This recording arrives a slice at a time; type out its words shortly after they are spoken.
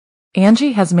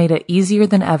Angie has made it easier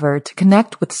than ever to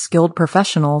connect with skilled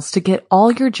professionals to get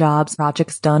all your jobs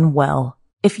projects done well.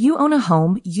 If you own a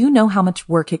home, you know how much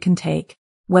work it can take,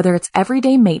 whether it's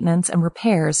everyday maintenance and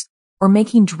repairs or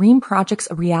making dream projects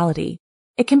a reality.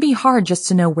 It can be hard just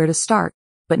to know where to start,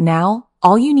 but now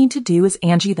all you need to do is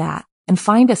Angie that and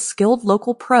find a skilled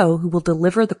local pro who will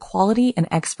deliver the quality and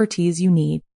expertise you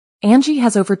need. Angie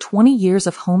has over 20 years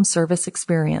of home service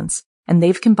experience, and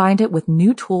they've combined it with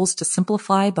new tools to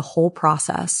simplify the whole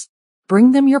process.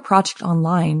 Bring them your project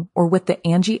online or with the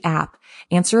Angie app,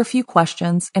 answer a few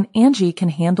questions, and Angie can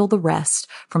handle the rest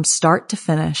from start to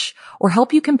finish, or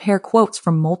help you compare quotes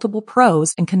from multiple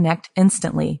pros and connect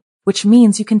instantly, which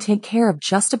means you can take care of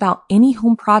just about any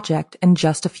home project in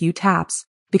just a few taps.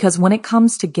 Because when it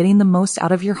comes to getting the most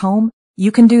out of your home,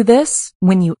 you can do this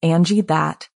when you Angie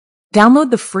that.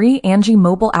 Download the free Angie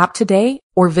mobile app today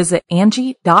or visit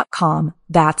Angie.com.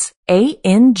 That's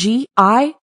ANGI.com.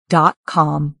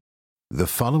 The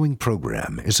following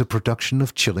program is a production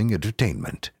of Chilling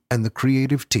Entertainment and the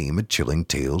creative team at Chilling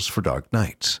Tales for Dark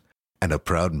Nights, and a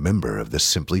proud member of the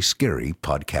Simply Scary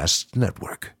Podcasts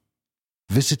Network.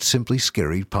 Visit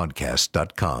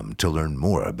simplyscarypodcast.com to learn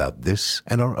more about this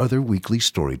and our other weekly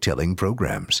storytelling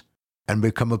programs, and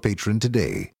become a patron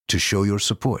today to show your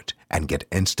support and get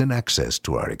instant access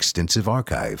to our extensive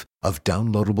archive of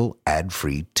downloadable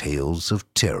ad-free tales of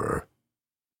terror.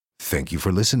 Thank you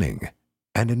for listening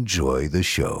and enjoy the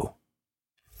show.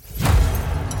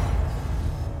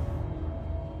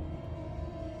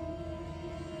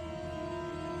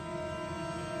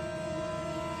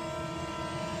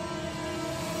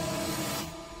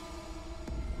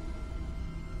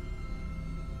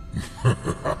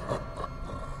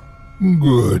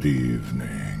 Good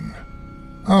evening.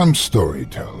 I'm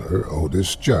storyteller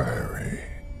Otis Gyrie,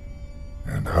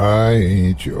 and I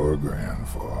ain't your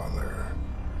grandfather.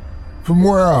 From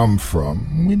where I'm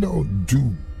from, we don't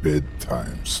do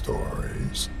bedtime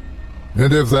stories.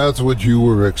 And if that's what you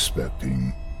were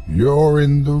expecting, you're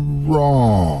in the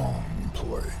wrong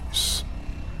place.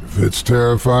 If it's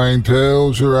terrifying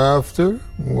tales you're after,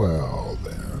 well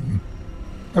then,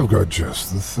 I've got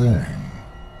just the thing.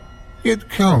 Get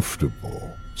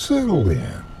comfortable, settle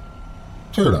in,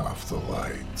 turn off the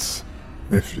lights,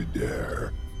 if you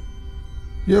dare.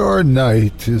 Your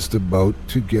night is about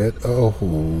to get a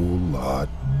whole lot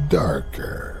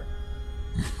darker.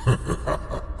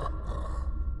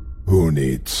 Who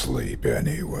needs sleep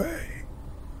anyway?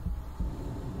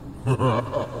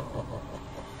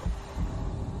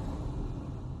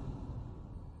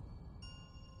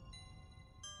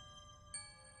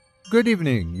 Good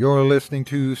evening. You're listening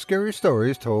to Scary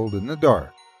Stories Told in the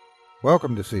Dark.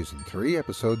 Welcome to Season 3,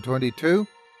 Episode 22.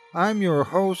 I'm your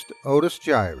host, Otis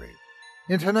Gyrie.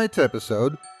 In tonight's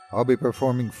episode, I'll be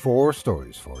performing 4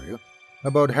 stories for you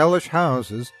about hellish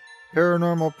houses,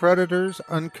 paranormal predators,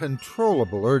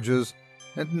 uncontrollable urges,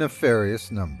 and nefarious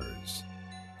numbers.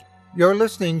 You're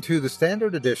listening to the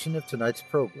standard edition of tonight's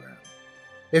program.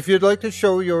 If you'd like to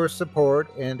show your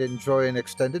support and enjoy an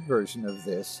extended version of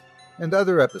this and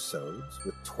other episodes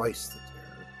with twice the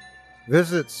terror,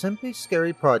 visit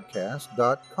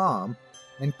simplyscarypodcast.com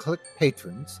and click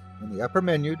Patrons in the upper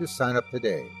menu to sign up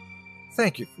today.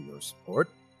 Thank you for your support.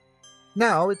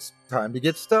 Now it's time to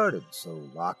get started, so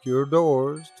lock your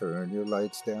doors, turn your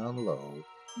lights down low,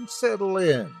 and settle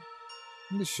in.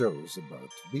 The show's about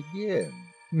to begin.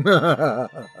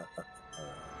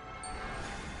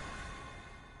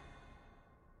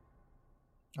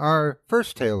 Our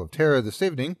first tale of terror this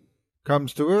evening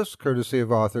comes to us courtesy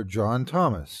of author John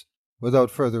Thomas.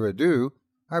 Without further ado,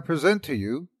 I present to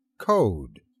you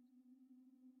Code.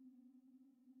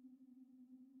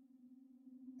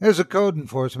 As a code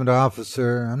enforcement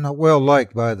officer, I'm not well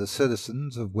liked by the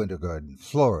citizens of Winter Garden,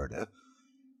 Florida.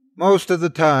 Most of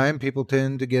the time, people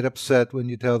tend to get upset when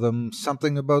you tell them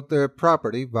something about their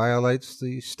property violates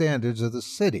the standards of the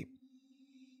city.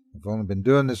 I've only been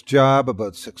doing this job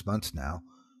about 6 months now,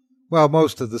 while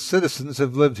most of the citizens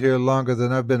have lived here longer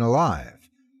than I've been alive.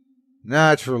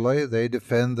 Naturally, they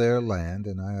defend their land,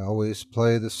 and I always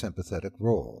play the sympathetic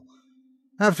role.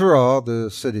 After all, the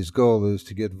city's goal is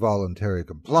to get voluntary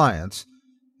compliance,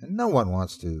 and no one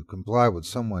wants to comply with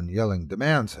someone yelling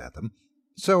demands at them,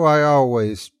 so I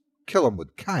always kill them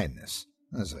with kindness,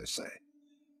 as I say.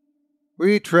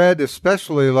 We tread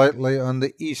especially lightly on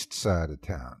the east side of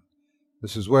town.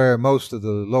 This is where most of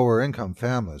the lower-income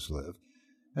families live,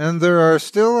 and there are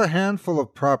still a handful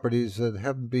of properties that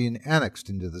haven't been annexed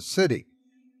into the city.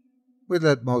 We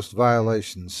let most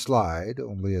violations slide,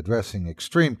 only addressing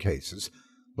extreme cases,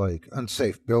 like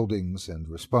unsafe buildings and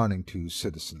responding to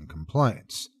citizen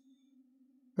complaints.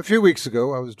 A few weeks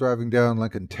ago, I was driving down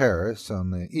Lincoln Terrace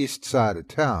on the east side of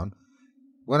town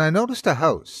when I noticed a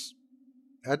house.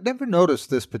 I'd never noticed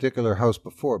this particular house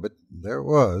before, but there it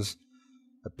was,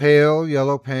 a pale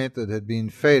yellow paint that had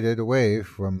been faded away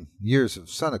from years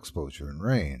of sun exposure and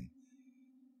rain.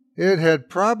 It had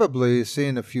probably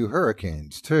seen a few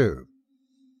hurricanes, too.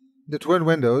 The twin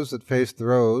windows that faced the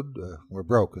road were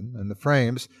broken, and the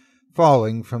frames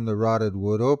falling from the rotted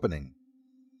wood opening.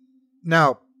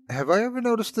 Now, have I ever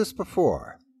noticed this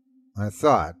before? I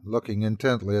thought, looking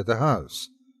intently at the house.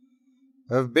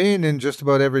 I've been in just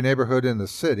about every neighborhood in the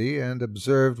city and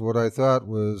observed what I thought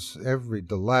was every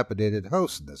dilapidated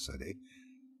house in the city,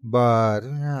 but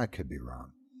I could be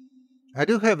wrong. I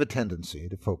do have a tendency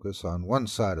to focus on one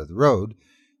side of the road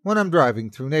when I'm driving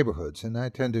through neighborhoods, and I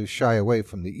tend to shy away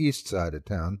from the east side of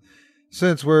town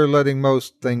since we're letting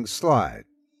most things slide.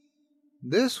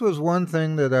 This was one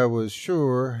thing that I was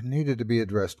sure needed to be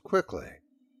addressed quickly.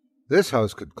 This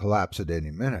house could collapse at any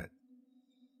minute.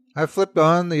 I flipped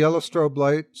on the yellow strobe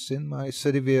lights in my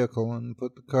city vehicle and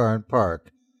put the car in park.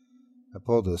 I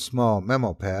pulled a small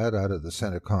memo pad out of the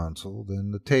center console, then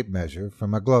the tape measure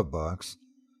from my glove box.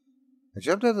 I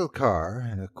jumped out of the car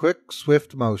in a quick,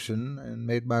 swift motion and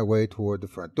made my way toward the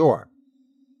front door.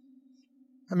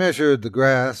 I measured the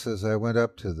grass as I went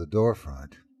up to the door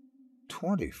front.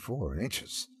 24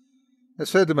 inches. I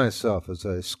said to myself as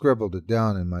I scribbled it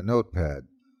down in my notepad.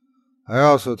 I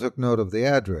also took note of the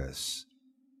address.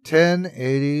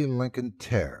 1080 Lincoln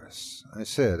Terrace, I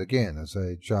said again as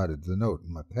I jotted the note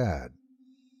in my pad.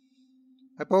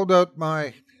 I pulled out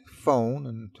my phone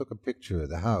and took a picture of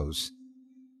the house.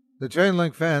 The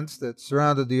chain-link fence that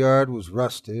surrounded the yard was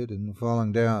rusted and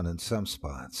falling down in some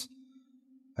spots.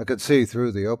 I could see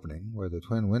through the opening where the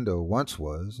twin window once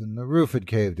was, and the roof had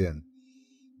caved in.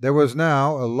 There was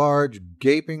now a large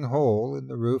gaping hole in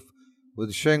the roof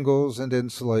with shingles and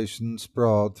insulation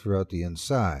sprawled throughout the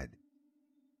inside.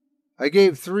 I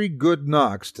gave 3 good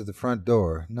knocks to the front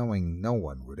door, knowing no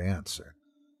one would answer.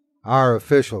 Our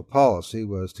official policy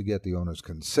was to get the owner's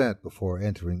consent before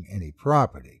entering any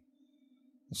property.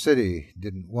 The city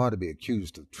didn't want to be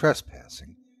accused of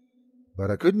trespassing,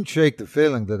 but I couldn't shake the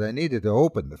feeling that I needed to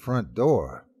open the front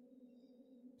door.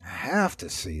 I have to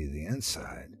see the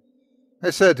inside, I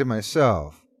said to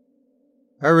myself.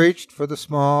 I reached for the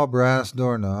small brass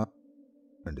doorknob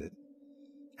and opened it.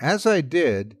 As I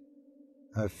did,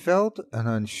 I felt an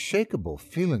unshakable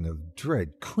feeling of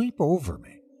dread creep over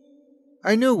me.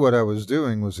 I knew what I was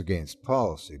doing was against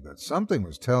policy, but something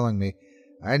was telling me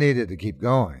I needed to keep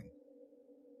going.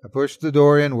 I pushed the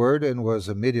door inward and was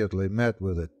immediately met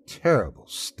with a terrible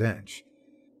stench.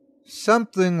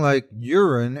 Something like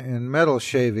urine and metal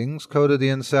shavings coated the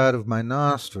inside of my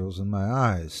nostrils, and my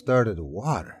eyes started to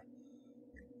water.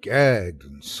 I gagged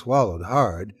and swallowed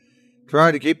hard,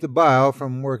 trying to keep the bile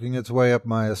from working its way up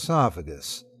my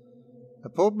esophagus. I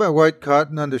pulled my white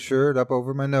cotton undershirt up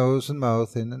over my nose and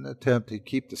mouth in an attempt to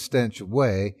keep the stench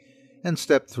away and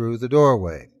stepped through the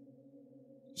doorway.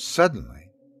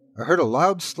 Suddenly, I heard a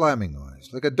loud slamming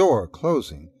noise, like a door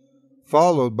closing,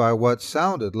 followed by what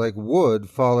sounded like wood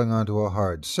falling onto a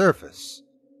hard surface.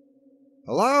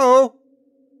 "Hello?"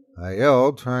 I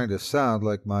yelled, trying to sound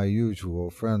like my usual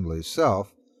friendly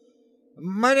self.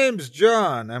 "My name's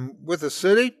John. I'm with the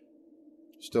city,"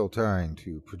 still trying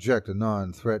to project a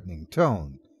non-threatening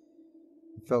tone.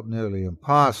 It felt nearly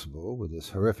impossible with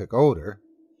this horrific odor,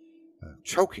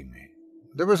 choking me.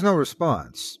 There was no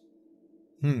response.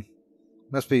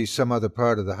 Must be some other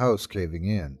part of the house caving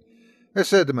in, I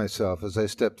said to myself as I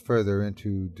stepped further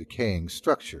into decaying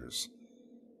structures.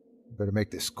 Better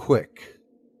make this quick.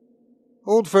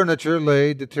 Old furniture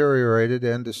lay deteriorated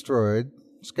and destroyed,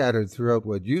 scattered throughout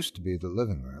what used to be the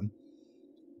living room.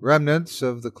 Remnants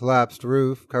of the collapsed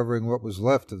roof covering what was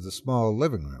left of the small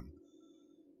living room.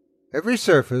 Every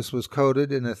surface was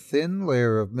coated in a thin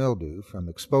layer of mildew from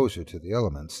exposure to the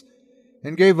elements,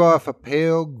 and gave off a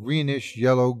pale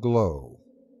greenish-yellow glow.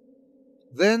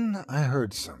 Then I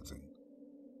heard something.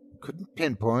 I couldn't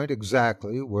pinpoint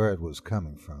exactly where it was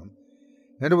coming from,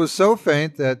 and it was so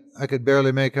faint that I could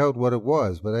barely make out what it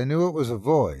was, but I knew it was a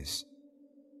voice.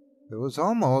 It was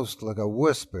almost like a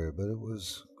whisper, but it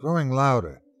was growing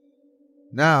louder.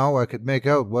 Now I could make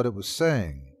out what it was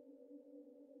saying.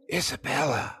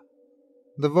 "Isabella,"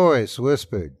 the voice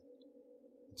whispered.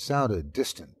 It sounded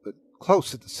distant, but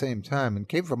close at the same time, and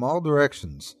came from all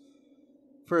directions.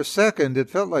 For a second, it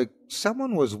felt like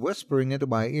someone was whispering into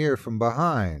my ear from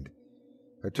behind.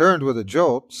 I turned with a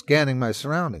jolt, scanning my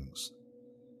surroundings.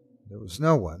 There was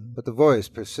no one, but the voice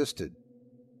persisted.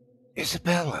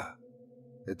 "Isabella."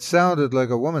 It sounded like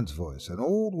a woman's voice, an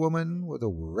old woman with a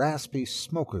raspy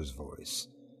smoker's voice.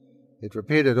 It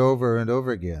repeated over and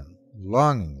over again,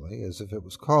 longingly, as if it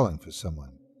was calling for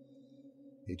someone.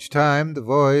 Each time the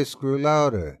voice grew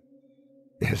louder.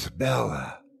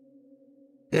 Isabella!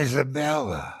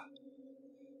 Isabella!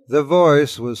 The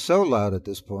voice was so loud at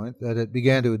this point that it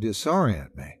began to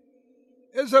disorient me.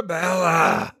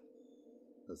 Isabella!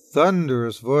 The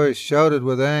thunderous voice shouted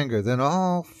with anger, then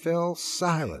all fell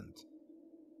silent.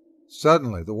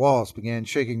 Suddenly the walls began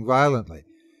shaking violently.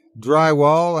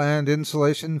 Drywall and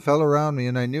insulation fell around me,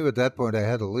 and I knew at that point I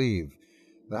had to leave.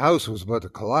 The house was about to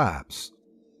collapse.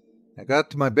 I got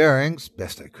to my bearings,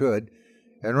 best I could,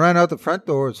 and ran out the front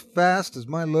door as fast as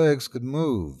my legs could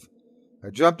move. I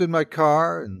jumped in my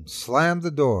car and slammed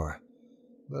the door,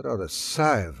 let out a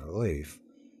sigh of relief.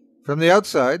 From the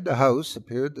outside, the house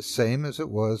appeared the same as it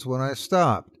was when I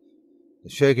stopped. The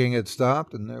shaking had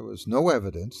stopped, and there was no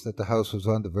evidence that the house was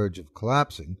on the verge of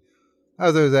collapsing,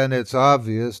 other than its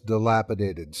obvious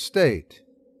dilapidated state.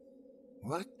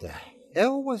 What the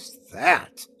hell was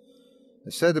that? I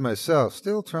said to myself,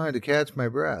 still trying to catch my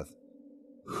breath.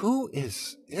 Who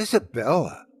is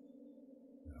Isabella?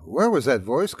 Where was that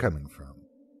voice coming from?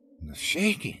 And the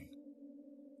shaking.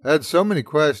 I had so many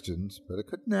questions, but I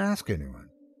couldn't ask anyone.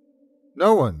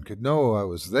 No one could know I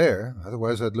was there,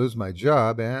 otherwise I'd lose my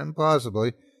job and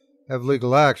possibly have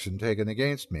legal action taken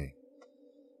against me.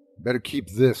 Better keep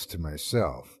this to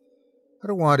myself. I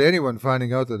don't want anyone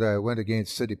finding out that I went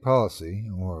against city policy,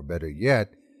 or better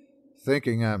yet,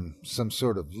 thinking I'm some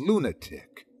sort of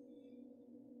lunatic.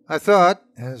 I thought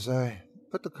as I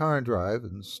put the car in drive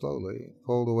and slowly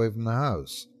pulled away from the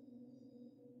house.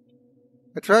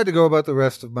 I tried to go about the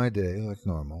rest of my day like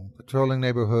normal, patrolling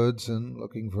neighborhoods and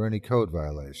looking for any code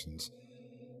violations.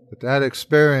 But that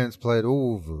experience played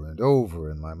over and over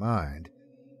in my mind.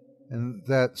 And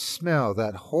that smell,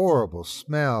 that horrible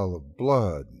smell of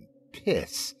blood and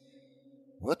piss.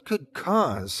 What could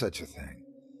cause such a thing?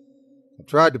 I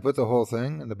tried to put the whole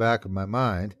thing in the back of my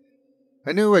mind.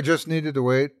 I knew I just needed to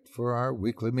wait for our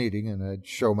weekly meeting and I'd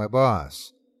show my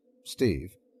boss,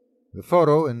 Steve, the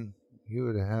photo, and he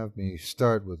would have me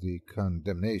start with the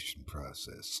condemnation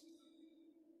process.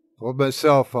 Pulled my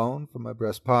cell phone from my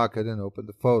breast pocket and opened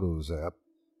the Photos app,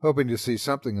 hoping to see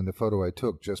something in the photo I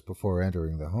took just before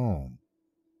entering the home.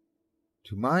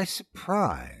 To my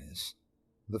surprise,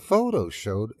 the photo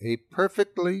showed a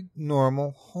perfectly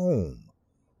normal home.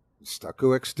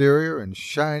 Stucco exterior and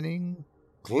shining,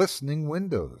 glistening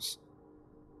windows.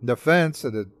 The fence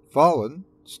that had fallen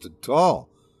stood tall,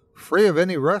 free of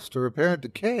any rust or apparent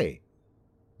decay.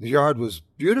 The yard was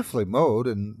beautifully mowed,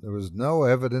 and there was no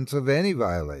evidence of any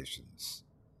violations.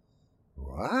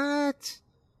 What?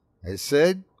 I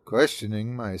said,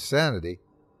 questioning my sanity.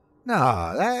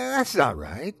 No, that's not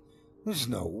right. There's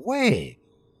no way.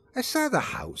 I saw the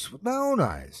house with my own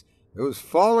eyes. It was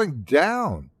falling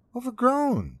down,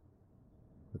 overgrown.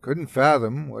 I couldn't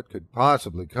fathom what could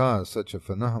possibly cause such a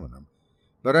phenomenon,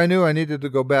 but I knew I needed to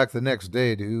go back the next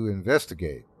day to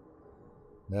investigate.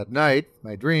 That night,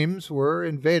 my dreams were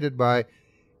invaded by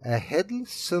a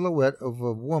headless silhouette of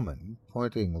a woman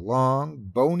pointing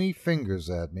long, bony fingers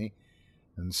at me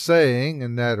and saying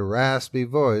in that raspy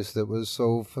voice that was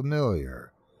so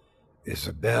familiar,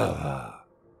 "Isabella."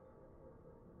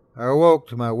 I awoke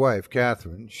to my wife,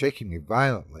 Catherine, shaking me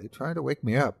violently, trying to wake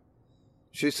me up.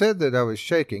 She said that I was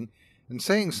shaking and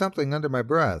saying something under my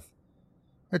breath.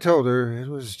 I told her it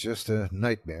was just a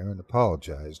nightmare and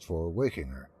apologized for waking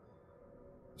her.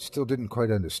 I still didn't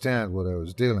quite understand what I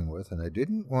was dealing with, and I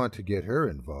didn't want to get her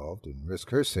involved and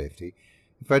risk her safety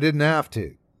if I didn't have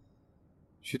to.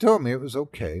 She told me it was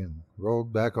okay and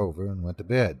rolled back over and went to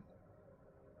bed.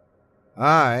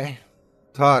 I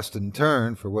tossed and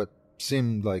turned for what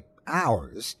seemed like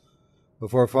hours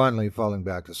before finally falling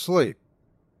back to sleep.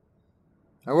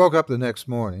 I woke up the next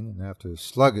morning, and after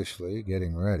sluggishly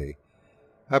getting ready,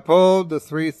 I pulled the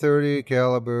 .330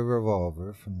 caliber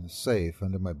revolver from the safe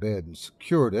under my bed and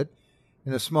secured it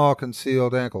in a small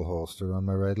concealed ankle holster on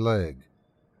my right leg.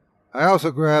 I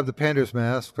also grabbed the painter's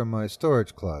mask from my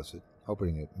storage closet,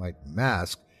 hoping it might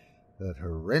mask that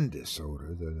horrendous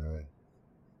odor that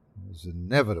was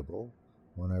inevitable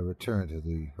when I returned to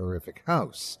the horrific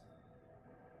house.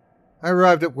 I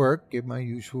arrived at work, gave my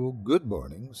usual good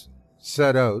mornings, and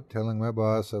set out telling my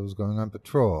boss I was going on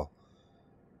patrol.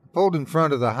 I pulled in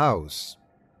front of the house.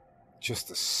 Just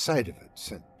the sight of it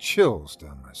sent chills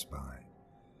down my spine.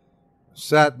 I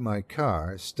sat in my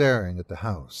car, staring at the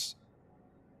house.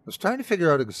 I was trying to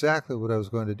figure out exactly what I was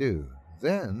going to do.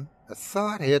 Then a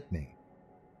thought hit me.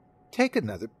 Take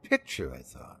another picture, I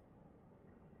thought.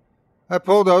 I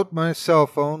pulled out my cell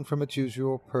phone from its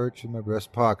usual perch in my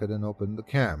breast pocket and opened the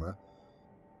camera.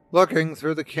 Looking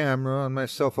through the camera on my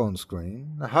cell phone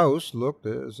screen, the house looked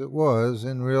as it was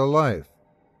in real life.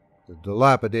 The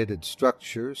dilapidated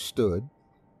structure stood,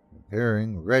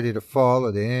 appearing ready to fall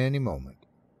at any moment.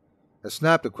 I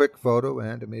snapped a quick photo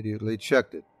and immediately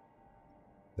checked it.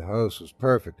 The house was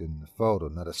perfect in the photo,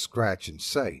 not a scratch in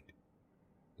sight.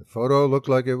 The photo looked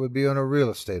like it would be on a real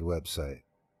estate website.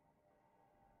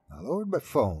 I lowered my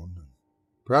phone and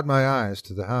brought my eyes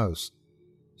to the house,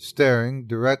 staring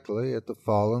directly at the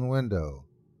fallen window.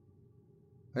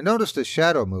 I noticed a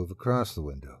shadow move across the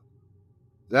window.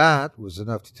 That was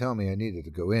enough to tell me I needed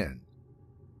to go in.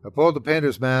 I pulled the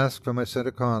painter's mask from my center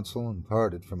console and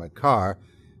parted from my car,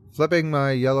 flipping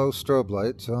my yellow strobe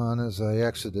lights on as I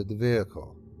exited the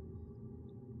vehicle.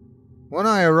 When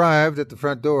I arrived at the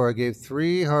front door, I gave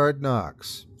 3 hard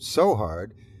knocks, so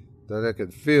hard that I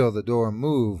could feel the door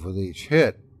move with each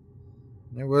hit.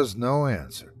 There was no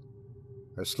answer.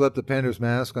 I slipped the painter's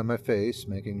mask on my face,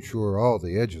 making sure all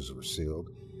the edges were sealed,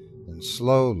 and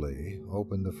slowly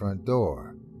opened the front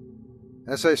door.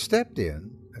 As I stepped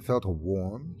in, I felt a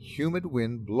warm, humid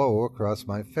wind blow across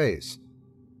my face,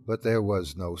 but there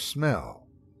was no smell.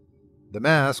 The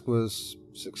mask was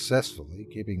successfully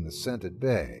keeping the scent at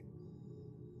bay.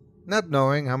 Not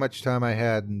knowing how much time I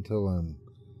had until I'm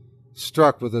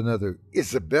struck with another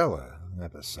Isabella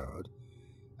episode,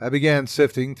 I began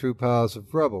sifting through piles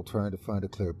of rubble trying to find a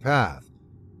clear path.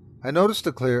 I noticed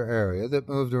a clear area that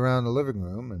moved around the living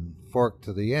room and forked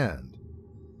to the end.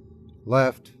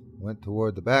 Left went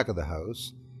toward the back of the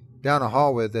house, down a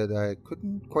hallway that I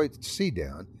couldn't quite see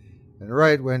down, and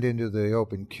right went into the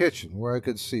open kitchen where I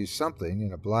could see something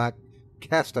in a black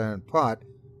cast-iron pot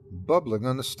bubbling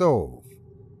on the stove.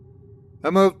 I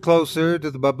moved closer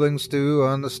to the bubbling stew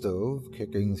on the stove,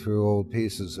 kicking through old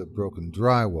pieces of broken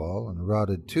drywall and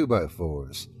rotted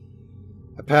 2x4s.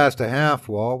 I passed a half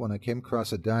wall when I came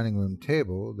across a dining room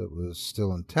table that was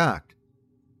still intact.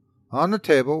 On the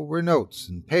table were notes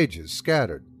and pages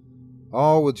scattered,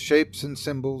 all with shapes and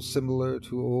symbols similar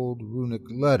to old runic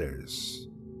letters.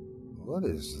 What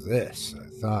is this? I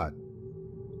thought.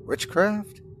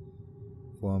 Witchcraft?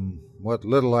 From what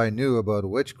little I knew about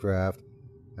witchcraft,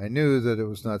 I knew that it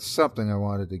was not something I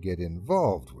wanted to get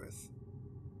involved with.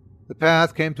 The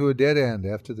path came to a dead end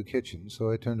after the kitchen,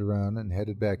 so I turned around and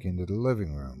headed back into the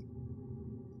living room.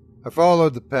 I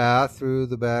followed the path through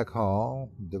the back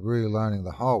hall, debris lining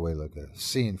the hallway like a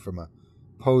scene from a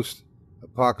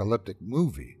post-apocalyptic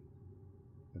movie.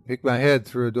 I peeked my head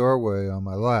through a doorway on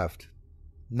my left.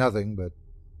 Nothing but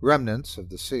remnants of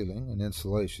the ceiling and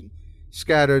insulation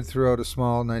scattered throughout a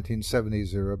small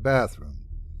 1970s-era bathroom.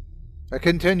 I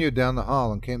continued down the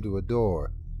hall and came to a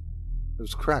door. It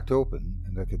was cracked open,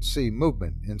 and I could see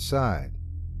movement inside.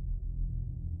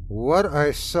 What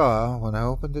I saw when I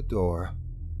opened the door,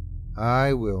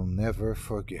 I will never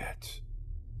forget.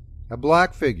 A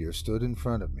black figure stood in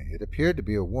front of me. It appeared to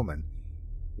be a woman,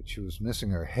 but she was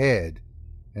missing her head,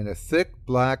 and a thick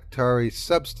black tarry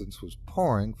substance was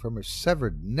pouring from her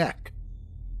severed neck.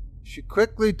 She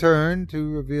quickly turned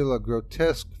to reveal a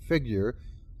grotesque figure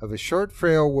of a short,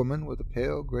 frail woman with a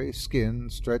pale gray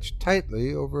skin stretched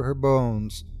tightly over her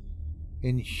bones,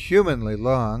 inhumanly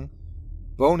long,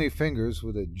 bony fingers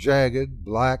with a jagged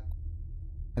black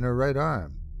in her right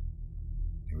arm.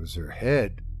 It was her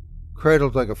head,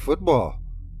 cradled like a football.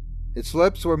 Its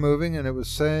lips were moving, and it was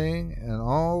saying an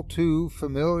all too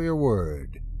familiar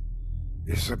word,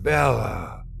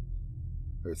 Isabella.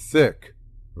 Her thick,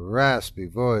 raspy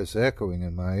voice echoing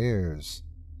in my ears.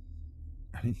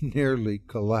 I nearly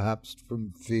collapsed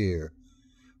from fear,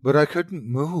 but I couldn't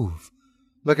move,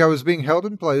 like I was being held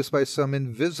in place by some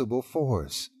invisible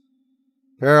force.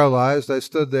 Paralyzed, I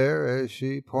stood there as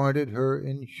she pointed her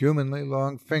inhumanly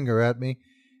long finger at me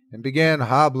and began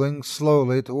hobbling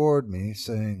slowly toward me,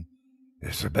 saying,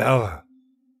 Isabella,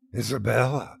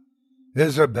 Isabella,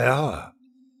 Isabella.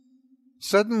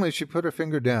 Suddenly she put her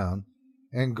finger down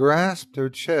and grasped her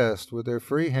chest with her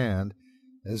free hand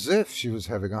as if she was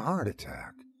having a heart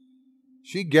attack.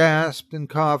 She gasped and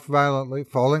coughed violently,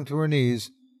 falling to her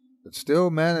knees, but still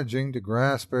managing to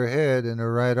grasp her head in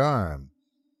her right arm.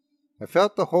 I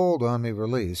felt the hold on me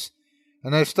release,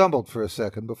 and I stumbled for a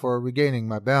second before regaining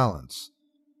my balance.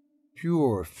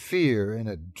 Pure fear and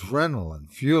adrenaline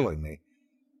fueling me,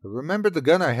 I remembered the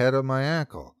gun I had on my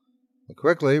ankle. I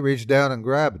quickly reached down and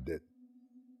grabbed it.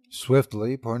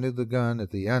 Swiftly pointed the gun at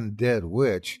the undead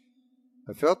witch.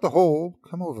 I felt the hold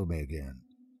come over me again.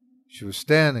 She was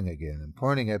standing again and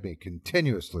pointing at me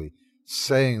continuously,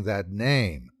 saying that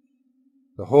name.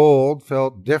 The hold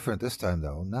felt different this time,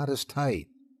 though, not as tight.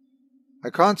 I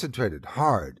concentrated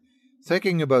hard,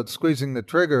 thinking about squeezing the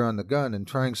trigger on the gun and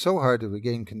trying so hard to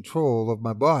regain control of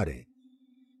my body.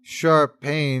 Sharp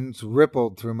pains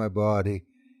rippled through my body,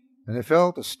 and I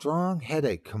felt a strong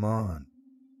headache come on.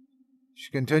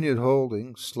 She continued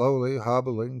holding, slowly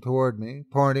hobbling toward me,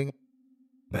 pointing.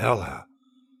 Bella!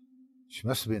 She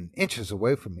must have been inches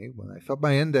away from me when I felt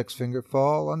my index finger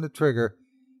fall on the trigger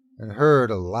and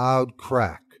heard a loud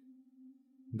crack.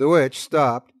 The witch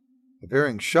stopped.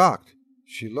 Appearing shocked,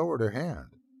 she lowered her hand.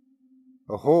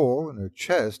 A hole in her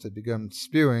chest had begun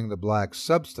spewing the black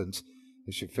substance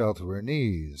as she fell to her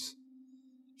knees.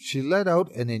 She let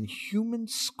out an inhuman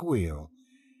squeal,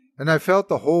 and I felt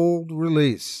the hold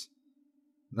release.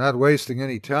 Not wasting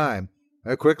any time,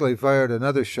 I quickly fired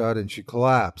another shot and she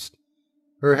collapsed.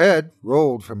 Her head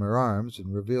rolled from her arms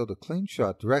and revealed a clean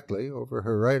shot directly over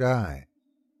her right eye.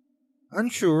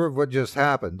 Unsure of what just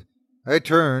happened, I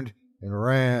turned and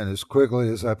ran as quickly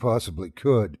as I possibly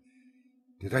could.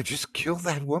 Did I just kill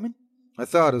that woman? I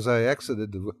thought as I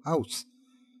exited the house.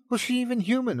 Was she even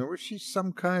human, or was she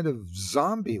some kind of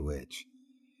zombie witch?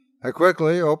 I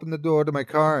quickly opened the door to my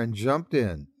car and jumped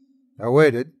in. I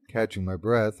waited, catching my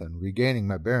breath and regaining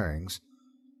my bearings.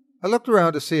 I looked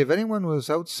around to see if anyone was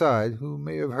outside who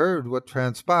may have heard what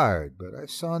transpired, but I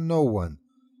saw no one.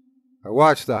 I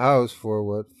watched the house for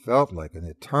what felt like an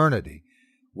eternity,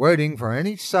 waiting for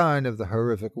any sign of the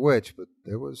horrific witch, but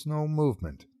there was no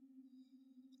movement.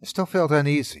 I still felt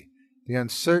uneasy, the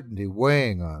uncertainty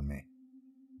weighing on me.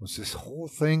 Was this whole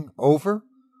thing over?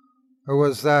 Or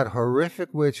was that horrific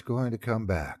witch going to come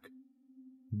back?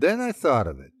 Then I thought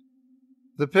of it.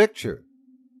 The picture.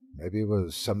 Maybe it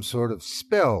was some sort of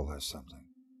spell or something.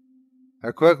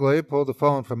 I quickly pulled the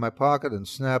phone from my pocket and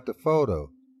snapped a photo.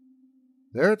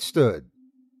 There it stood,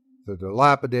 the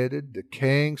dilapidated,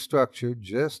 decaying structure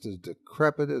just as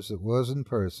decrepit as it was in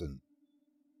person.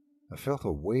 I felt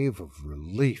a wave of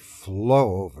relief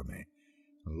flow over me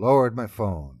and lowered my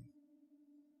phone.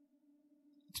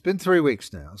 It's been 3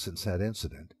 weeks now since that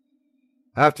incident.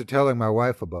 After telling my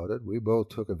wife about it, we both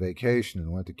took a vacation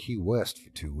and went to Key West for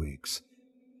 2 weeks.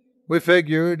 We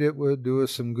figured it would do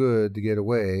us some good to get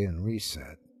away and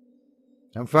reset.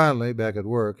 I'm finally back at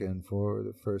work, and for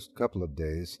the first couple of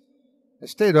days, I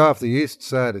stayed off the east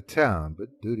side of town,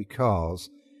 but duty calls,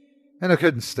 and I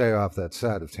couldn't stay off that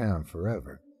side of town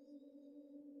forever.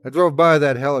 I drove by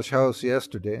that hellish house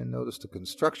yesterday and noticed a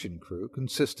construction crew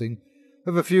consisting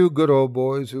of a few good old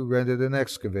boys who rented an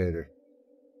excavator.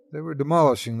 They were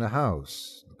demolishing the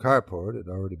house. The carport had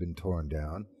already been torn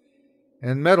down,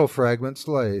 and metal fragments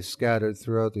lay scattered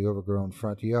throughout the overgrown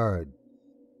front yard.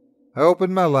 I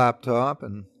opened my laptop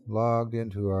and logged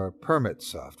into our permit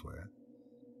software.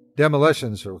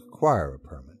 Demolitions require a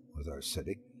permit with our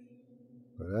city,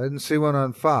 but I didn't see one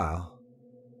on file.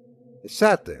 I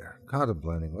sat there,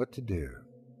 contemplating what to do.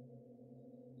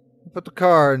 I put the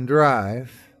car in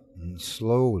drive and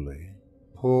slowly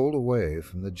pulled away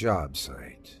from the job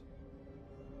site.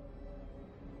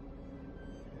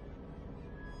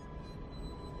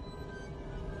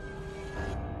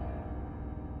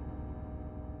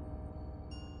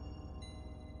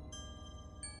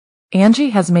 Angie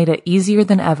has made it easier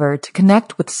than ever to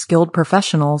connect with skilled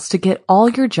professionals to get all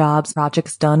your jobs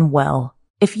projects done well.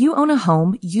 If you own a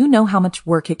home, you know how much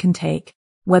work it can take,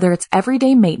 whether it's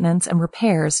everyday maintenance and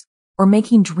repairs or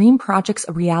making dream projects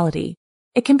a reality.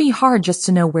 It can be hard just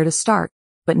to know where to start,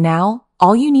 but now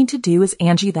all you need to do is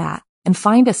Angie that and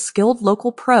find a skilled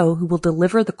local pro who will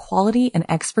deliver the quality and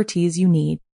expertise you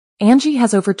need. Angie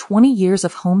has over 20 years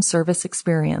of home service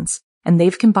experience, and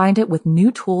they've combined it with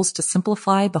new tools to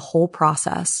simplify the whole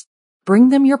process. Bring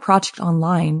them your project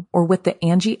online or with the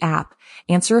Angie app,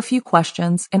 answer a few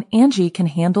questions, and Angie can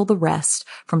handle the rest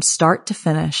from start to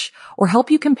finish, or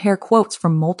help you compare quotes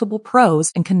from multiple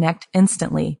pros and connect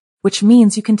instantly, which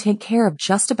means you can take care of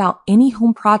just about any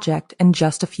home project in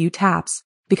just a few taps.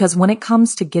 Because when it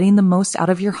comes to getting the most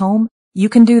out of your home, you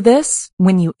can do this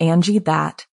when you Angie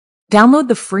that. Download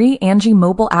the free Angie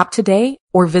mobile app today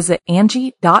or visit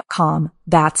Angie.com.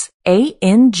 That's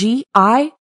ANGI.com.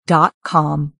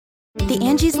 The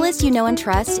Angie's List you know and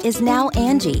trust is now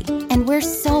Angie, and we're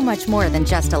so much more than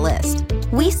just a list.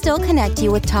 We still connect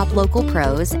you with top local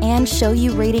pros and show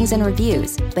you ratings and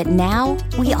reviews, but now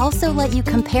we also let you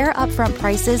compare upfront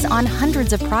prices on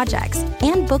hundreds of projects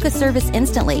and book a service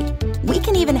instantly. We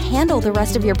can even handle the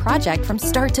rest of your project from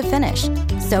start to finish.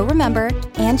 So remember,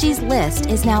 Angie's List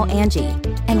is now Angie,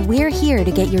 and we're here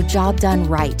to get your job done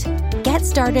right. Get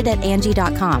started at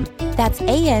Angie.com. That's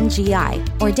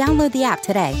ANGI, or download the app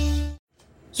today.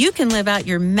 You can live out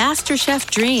your MasterChef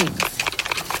dream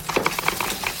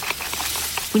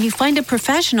when you find a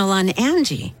professional on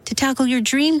Angie to tackle your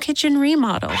dream kitchen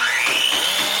remodel.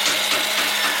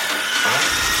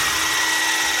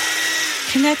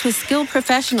 Connect with skilled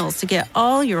professionals to get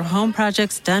all your home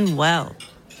projects done well.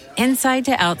 Inside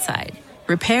to outside,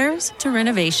 repairs to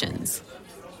renovations.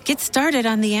 Get started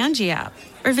on the Angie app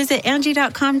or visit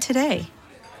Angie.com today.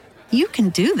 You can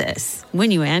do this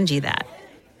when you Angie that.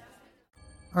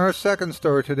 Our second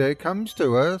story today comes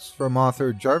to us from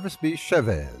author Jarvis B.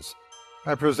 Chavez.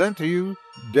 I present to you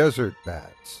Desert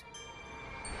Bats.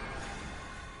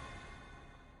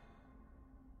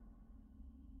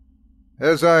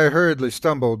 As I hurriedly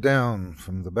stumbled down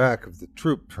from the back of the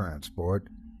troop transport,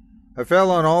 I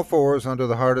fell on all fours onto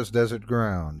the hardest desert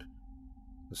ground.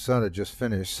 The sun had just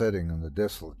finished setting on the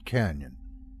desolate canyon.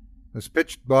 It was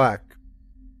pitch black.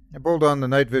 I pulled on the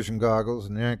night vision goggles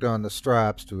and yanked on the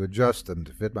straps to adjust them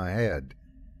to fit my head.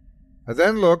 I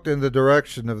then looked in the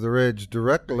direction of the ridge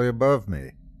directly above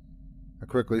me. I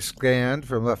quickly scanned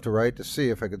from left to right to see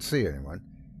if I could see anyone.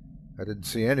 I didn't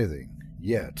see anything,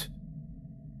 yet.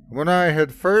 When I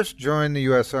had first joined the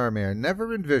U.S. Army, I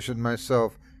never envisioned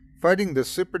myself fighting the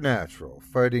supernatural,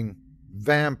 fighting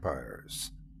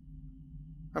vampires.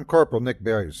 I'm Corporal Nick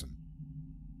Berryson.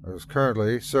 I was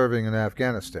currently serving in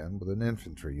Afghanistan with an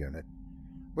infantry unit.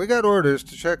 We got orders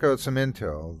to check out some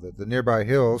intel that the nearby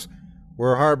hills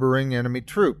were harboring enemy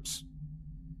troops.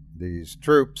 These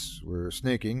troops were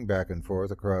sneaking back and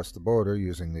forth across the border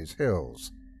using these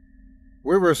hills.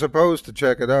 We were supposed to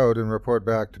check it out and report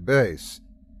back to base.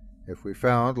 If we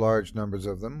found large numbers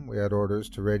of them, we had orders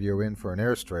to radio in for an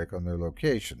airstrike on their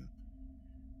location.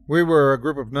 We were a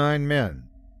group of 9 men.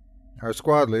 Our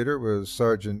squad leader was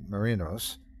Sergeant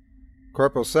Marinos.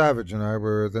 Corporal Savage and I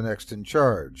were the next in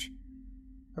charge.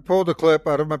 I pulled a clip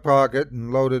out of my pocket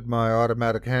and loaded my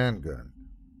automatic handgun.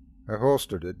 I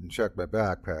holstered it and checked my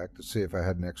backpack to see if I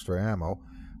had an extra ammo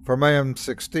for my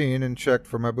M16 and checked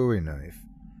for my Bowie knife.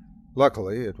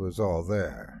 Luckily, it was all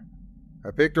there.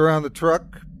 I peeked around the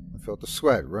truck. I felt the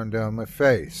sweat run down my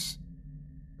face.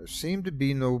 There seemed to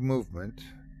be no movement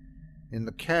in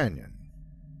the canyon.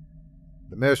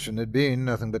 The mission had been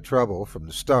nothing but trouble from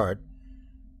the start.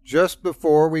 Just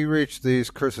before we reached these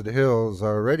cursed hills,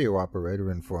 our radio operator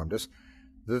informed us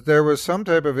that there was some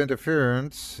type of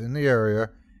interference in the area,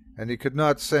 and he could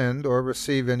not send or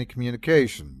receive any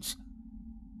communications.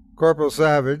 Corporal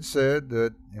Savage said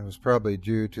that it was probably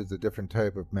due to the different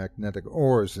type of magnetic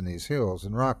ores in these hills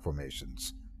and rock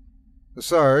formations. The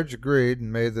Sarge agreed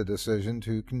and made the decision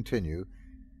to continue,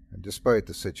 despite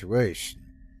the situation.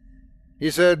 He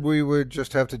said we would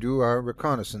just have to do our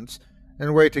reconnaissance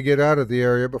and wait to get out of the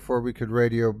area before we could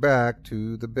radio back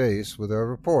to the base with our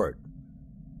report.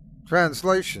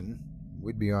 Translation,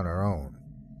 we'd be on our own.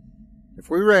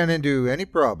 If we ran into any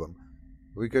problem,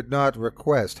 we could not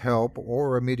request help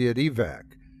or immediate evac.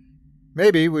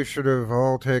 Maybe we should have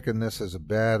all taken this as a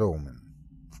bad omen.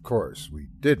 Of course, we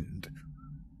didn't.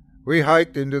 We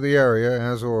hiked into the area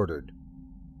as ordered.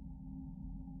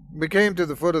 We came to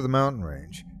the foot of the mountain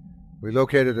range. We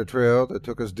located a trail that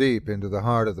took us deep into the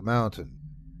heart of the mountain.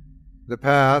 The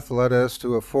path led us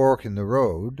to a fork in the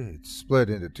road. It split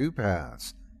into 2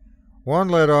 paths. One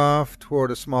led off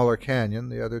toward a smaller canyon,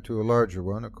 the other to a larger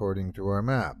one, according to our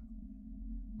map.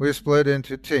 We split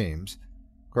into teams.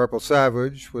 Corporal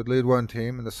Savage would lead one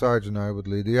team, and the sergeant and I would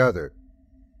lead the other.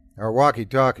 Our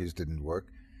walkie-talkies didn't work,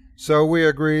 so we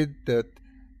agreed that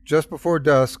just before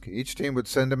dusk, each team would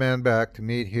send a man back to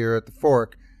meet here at the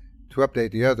fork to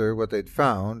update the other what they'd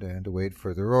found and to wait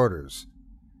further orders.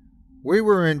 We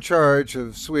were in charge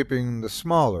of sweeping the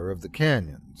smaller of the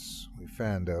canyons. We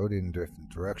fanned out in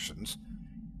different directions.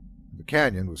 The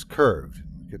canyon was curved.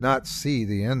 We could not see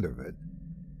the end of it.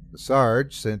 The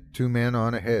Sarge sent 2 men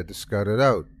on ahead to scout it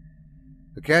out.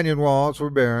 The canyon walls were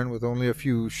barren with only a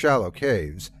few shallow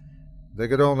caves. They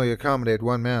could only accommodate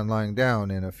 1 man lying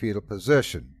down in a fetal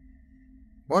position.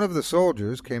 One of the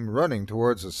soldiers came running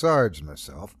towards the Sarge and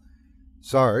myself.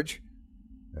 "Sarge,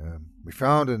 we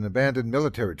found an abandoned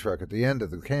military truck at the end of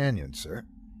the canyon, sir.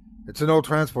 It's an old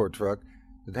transport truck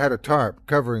that had a tarp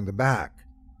covering the back.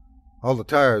 All the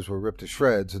tires were ripped to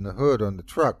shreds and the hood on the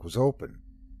truck was open.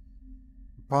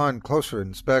 Upon closer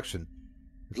inspection,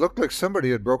 it looked like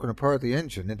somebody had broken apart the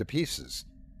engine into pieces."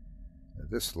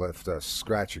 This left us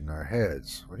scratching our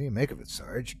heads. "What do you make of it,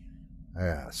 Sarge?" I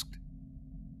asked.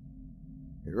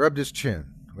 He rubbed his chin.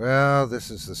 "Well,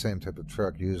 this is the same type of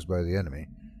truck used by the enemy.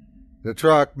 The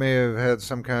truck may have had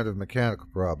some kind of mechanical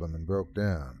problem and broke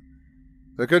down.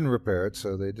 They couldn't repair it,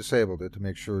 so they disabled it to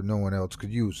make sure no one else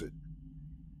could use it.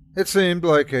 It seemed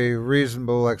like a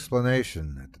reasonable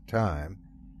explanation at the time.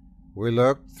 We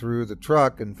looked through the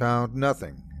truck and found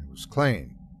nothing. It was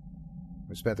clean.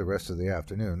 We spent the rest of the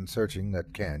afternoon searching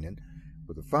that canyon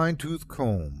with a fine-tooth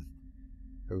comb.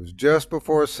 It was just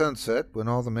before sunset when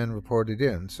all the men reported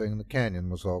in, saying the canyon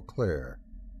was all clear.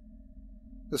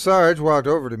 The Sarge walked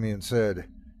over to me and said,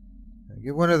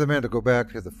 "Get one of the men to go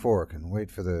back to the fork and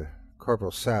wait for the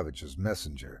Corporal Savage's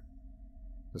messenger."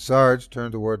 The Sarge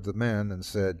turned toward the men and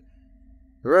said,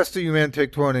 "The rest of you men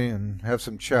take 20 and have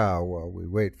some chow while we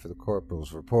wait for the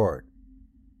Corporal's report."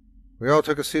 We all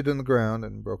took a seat on the ground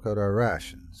and broke out our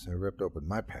rations. I ripped open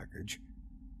my package.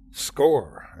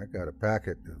 Score! I got a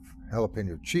packet of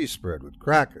jalapeno cheese spread with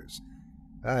crackers.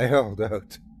 I held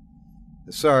out.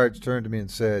 The Sarge turned to me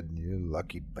and said, "You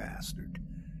lucky bastard."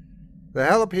 The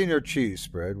jalapeno cheese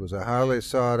spread was a highly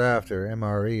sought-after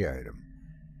MRE item.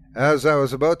 As I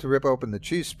was about to rip open the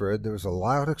cheese spread, there was a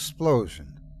loud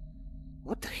explosion.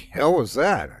 "What the hell was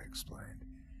that?" I explained.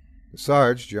 The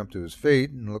Sarge jumped to his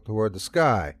feet and looked toward the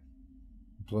sky.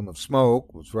 A plume of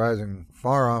smoke was rising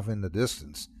far off in the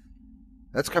distance.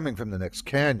 "That's coming from the next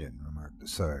canyon," remarked the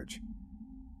Sarge.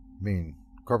 "I mean,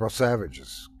 Corporal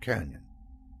Savage's canyon."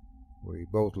 We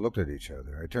both looked at each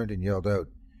other. I turned and yelled out,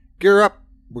 "Gear up!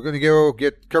 We're going to go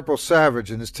get Corporal Savage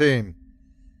and his team."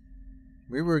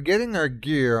 We were getting our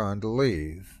gear on to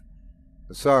leave.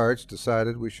 The Sarge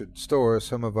decided we should store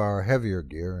some of our heavier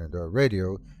gear and our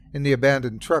radio in the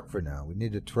abandoned truck for now. We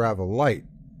need to travel light.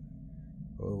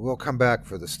 We'll come back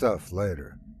for the stuff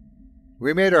later.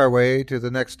 We made our way to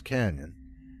the next canyon.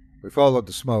 We followed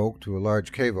the smoke to a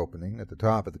large cave opening at the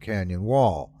top of the canyon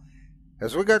wall.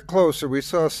 As we got closer, we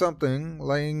saw something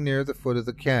laying near the foot of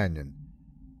the canyon.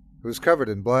 It was covered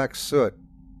in black soot.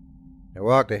 I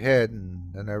walked ahead,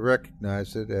 and then I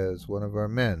recognized it as one of our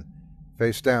men,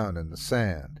 face down in the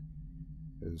sand.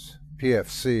 It was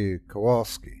PFC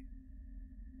Kowalski.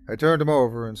 I turned him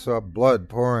over and saw blood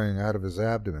pouring out of his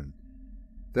abdomen.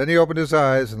 Then he opened his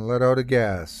eyes and let out a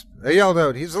gasp. I yelled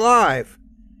out, "He's alive!"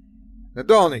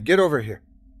 "Nadolny, get over here!"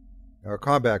 Our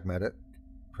combat medic,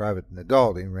 Private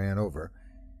Nadolny, ran over.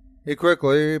 He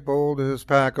quickly pulled his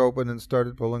pack open and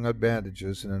started pulling out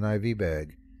bandages in an IV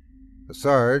bag. The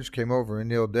Sarge came over and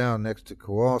kneeled down next to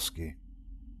Kowalski.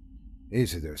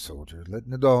 "Easy there, soldier. Let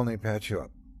Nadolny patch you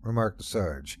up," remarked the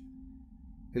Sarge.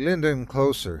 He leaned in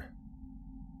closer.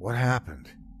 "What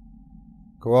happened?"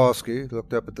 Kowalski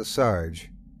looked up at the Sarge.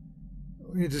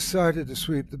 "We decided to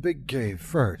sweep the big cave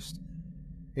first."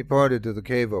 He pointed to the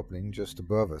cave opening just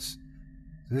above us.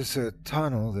 "There's a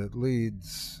tunnel that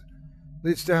leads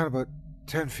down about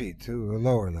 10 feet to a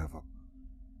lower level.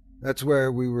 That's where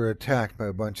we were attacked by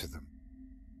a bunch of them.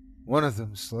 One of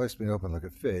them sliced me open like a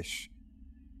fish.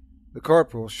 The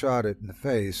corporal shot it in the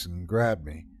face and grabbed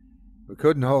me. We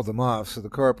couldn't hold them off, so the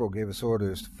corporal gave us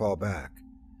orders to fall back.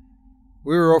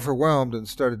 We were overwhelmed and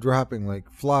started dropping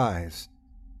like flies.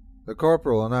 The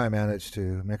corporal and I managed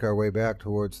to make our way back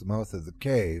towards the mouth of the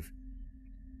cave.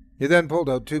 He then pulled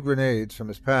out 2 grenades from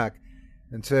his pack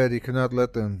and said he could not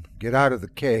let them get out of the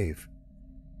cave.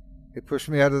 He pushed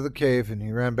me out of the cave and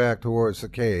he ran back towards the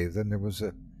cave. Then there was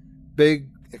a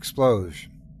big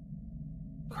explosion."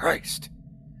 "Christ!"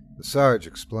 the Sarge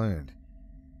explained.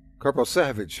 "Corporal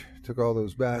Savage took all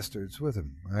those bastards with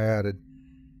him," I added.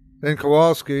 Then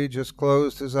Kowalski just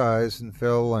closed his eyes and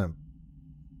fell limp.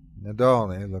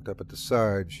 Nadolny looked up at the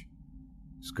Sarge.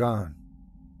 "He's gone."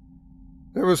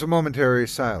 There was a momentary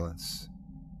silence.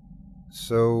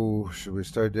 "So, should we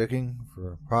start digging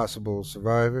for possible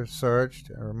survivors,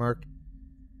 Sarge?" I remarked.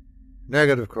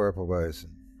 "Negative, Corporal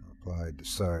Bison," replied the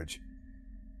Sarge.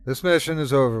 "This mission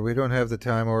is over. We don't have the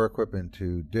time or equipment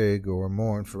to dig or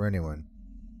mourn for anyone.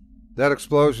 That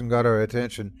explosion got our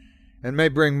attention and may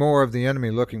bring more of the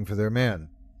enemy looking for their men.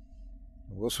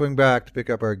 We'll swing back to pick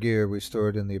up our gear we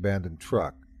stored in the abandoned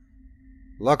truck.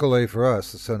 Luckily for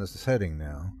us, the sun is setting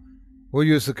now. We'll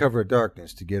use the cover of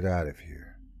darkness to get out of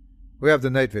here. We have the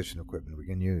night vision equipment we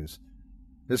can use.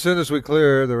 As soon as we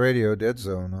clear the radio dead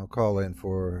zone, I'll call in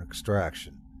for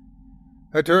extraction."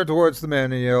 I turned towards the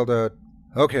men and yelled out,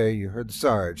 "Okay, you heard the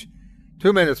Sarge.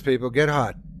 2 minutes, people, get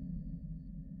hot."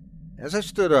 As I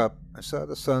stood up, I saw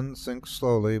the sun sink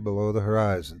slowly below the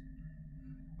horizon.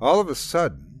 All of a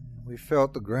sudden, we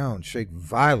felt the ground shake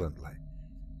violently.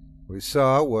 We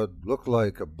saw what looked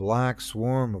like a black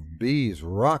swarm of bees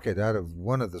rocket out of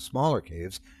one of the smaller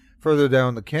caves further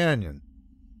down the canyon.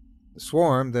 The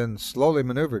swarm then slowly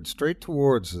maneuvered straight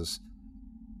towards us.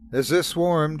 As this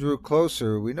swarm drew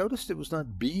closer, we noticed it was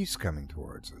not bees coming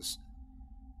towards us.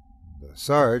 The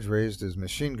Sarge raised his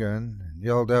machine gun and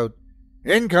yelled out,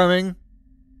 "Incoming!"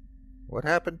 What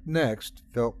happened next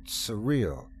felt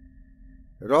surreal.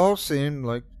 It all seemed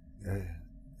like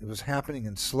it was happening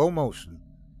in slow motion.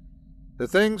 The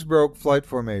things broke flight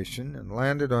formation and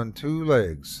landed on 2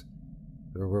 legs.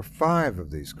 There were 5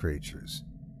 of these creatures.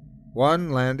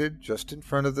 One landed just in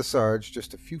front of the Sarge,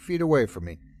 just a few feet away from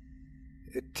me.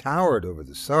 It towered over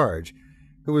the Sarge,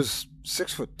 who was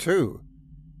 6'2".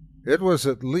 It was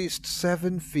at least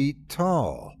 7 feet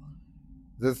tall.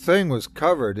 The thing was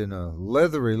covered in a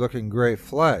leathery-looking gray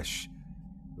flesh.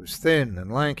 It was thin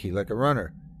and lanky like a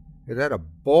runner. It had a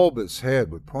bulbous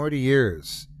head with pointy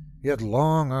ears. It had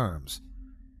long arms.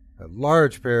 A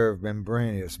large pair of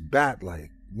membranous bat-like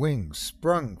wings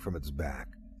sprung from its back.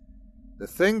 The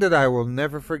thing that I will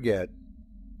never forget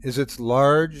is its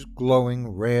large, glowing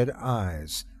red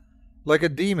eyes, like a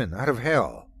demon out of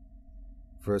hell.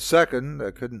 For a second, I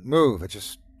couldn't move. I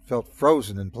just felt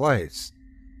frozen in place.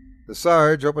 The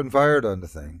Sarge open-fired on the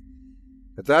thing.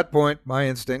 At that point, my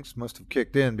instincts must have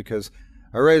kicked in because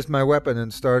I raised my weapon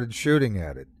and started shooting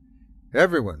at it.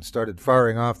 Everyone started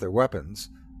firing off their weapons.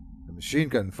 The machine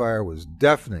gun fire was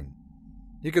deafening.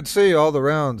 You could see all the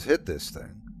rounds hit this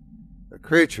thing. The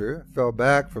creature fell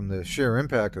back from the sheer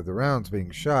impact of the rounds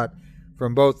being shot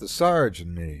from both the Sarge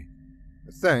and me.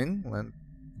 The thing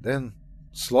then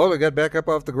slowly got back up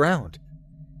off the ground.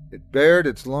 It bared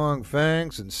its long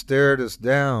fangs and stared us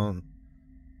down.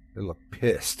 It looked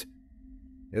pissed.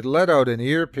 It let out an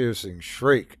ear-piercing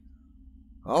shriek.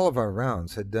 All of our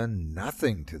rounds had done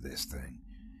nothing to this thing.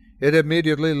 It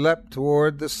immediately leapt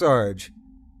toward the Sarge.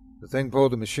 The thing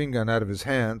pulled the machine gun out of his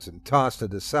hands and tossed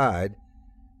it aside.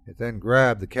 It then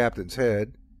grabbed the captain's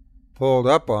head, pulled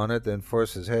up on it, then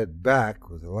forced his head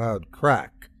back with a loud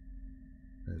crack.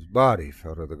 His body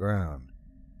fell to the ground.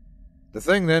 The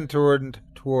thing then turned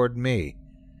toward me.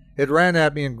 It ran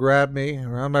at me and grabbed me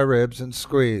around my ribs and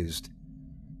squeezed.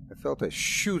 I felt a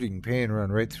shooting pain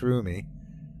run right through me.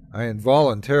 I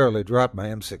involuntarily dropped my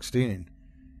M16.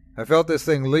 I felt this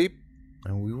thing leap,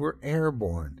 and we were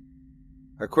airborne.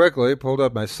 I quickly pulled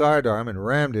up my sidearm and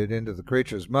rammed it into the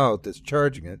creature's mouth,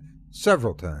 discharging it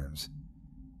several times.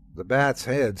 The bat's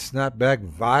head snapped back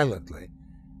violently.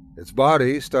 Its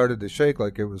body started to shake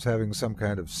like it was having some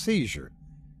kind of seizure.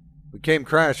 We came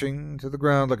crashing to the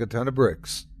ground like a ton of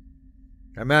bricks.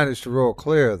 I managed to roll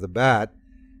clear of the bat.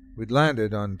 We'd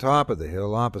landed on top of the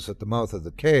hill opposite the mouth of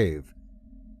the cave.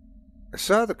 I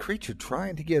saw the creature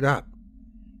trying to get up.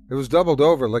 It was doubled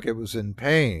over like it was in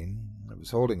pain. It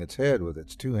was holding its head with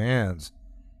its 2 hands.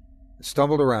 It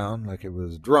stumbled around like it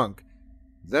was drunk.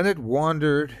 Then it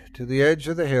wandered to the edge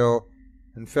of the hill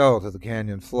and fell to the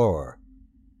canyon floor.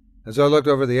 As I looked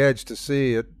over the edge to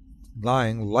see it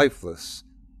lying lifeless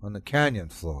on the canyon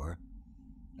floor,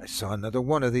 I saw another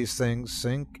one of these things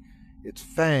sink its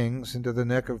fangs into the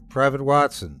neck of Private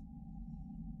Watson.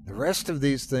 The rest of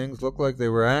these things looked like they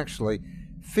were actually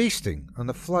feasting on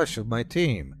the flesh of my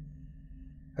team.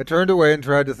 I turned away and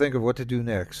tried to think of what to do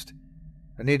next.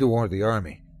 I need to warn the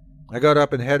army. I got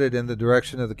up and headed in the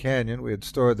direction of the canyon. We had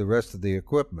stored the rest of the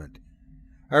equipment.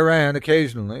 I ran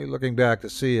occasionally, looking back to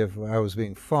see if I was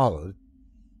being followed.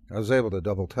 I was able to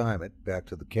double time it back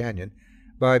to the canyon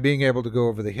by being able to go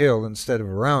over the hill instead of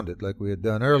around it like we had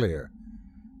done earlier.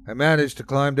 I managed to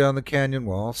climb down the canyon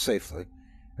wall safely,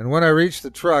 and when I reached the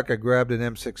truck, I grabbed an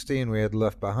M16 we had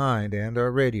left behind and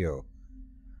our radio.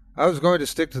 I was going to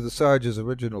stick to the Sarge's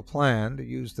original plan to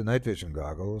use the night vision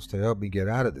goggles to help me get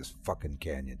out of this fucking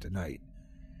canyon tonight.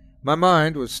 My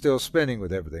mind was still spinning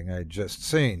with everything I had just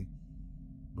seen.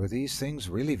 Were these things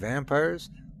really vampires,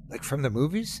 like from the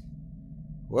movies?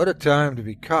 What a time to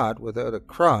be caught without a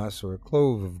cross or a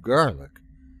clove of garlic.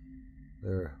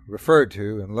 They're referred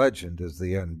to in legend as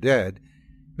the undead,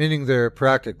 meaning they're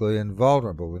practically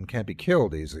invulnerable and can't be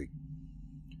killed easy.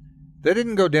 They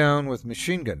didn't go down with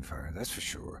machine gun fire, that's for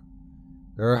sure.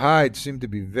 Their hides seemed to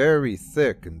be very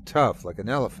thick and tough, like an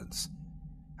elephant's.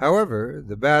 However,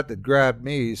 the bat that grabbed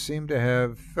me seemed to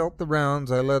have felt the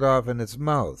rounds I let off in its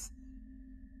mouth.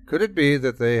 Could it be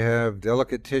that they have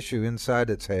delicate tissue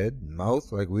inside its head and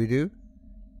mouth like we do?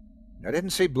 I didn't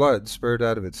see blood spurt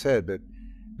out of its head, but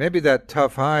maybe that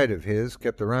tough hide of his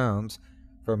kept the rounds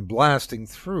from blasting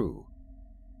through.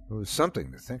 It was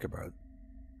something to think about.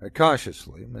 I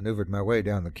cautiously maneuvered my way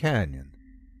down the canyon.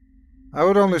 I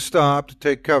would only stop to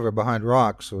take cover behind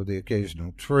rocks or the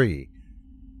occasional tree.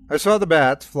 I saw the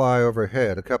bats fly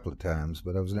overhead a couple of times,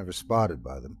 but I was never spotted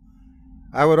by them.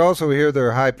 I would also hear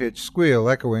their high-pitched squeal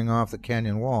echoing off the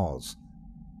canyon walls.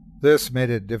 This made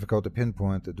it difficult to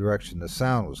pinpoint the direction the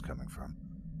sound was coming from.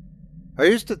 I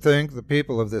used to think the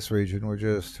people of this region were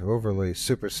just overly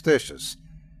superstitious.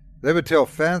 They would tell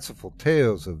fanciful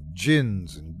tales of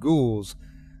jinns and ghouls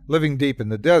living deep in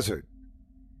the desert.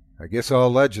 I guess all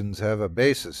legends have a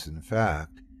basis in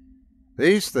fact.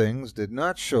 These things did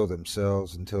not show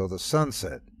themselves until the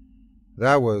sunset.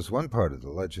 That was one part of the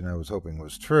legend I was hoping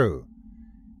was true.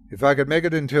 If I could make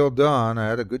it until dawn, I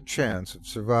had a good chance of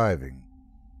surviving.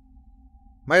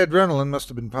 My adrenaline must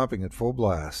have been pumping at full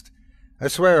blast. I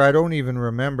swear I don't even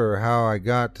remember how I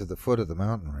got to the foot of the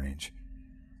mountain range.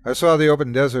 I saw the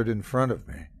open desert in front of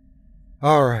me.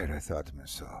 All right, I thought to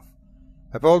myself.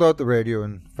 I pulled out the radio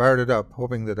and fired it up,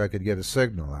 hoping that I could get a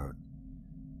signal out.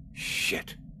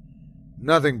 Shit.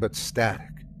 Nothing but static.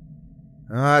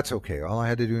 That's okay. All I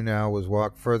had to do now was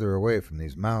walk further away from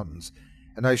these mountains,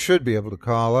 and I should be able to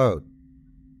call out.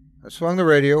 I swung the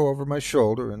radio over my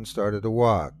shoulder and started to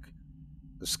walk.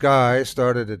 The sky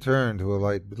started to turn to a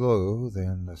light blue,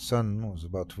 then the sun was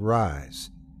about to rise.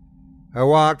 I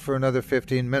walked for another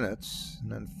 15 minutes,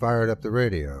 and then fired up the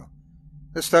radio.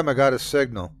 This time I got a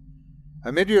signal. I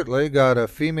immediately got a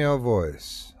female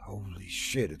voice. Holy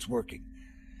shit, it's working.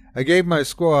 I gave my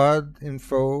squad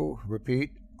info,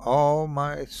 repeat, all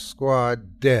my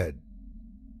squad dead.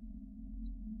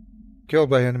 Killed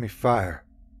by enemy fire.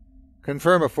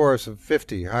 Confirm a force of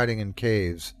 50 hiding in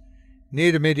caves.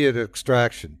 Need immediate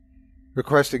extraction.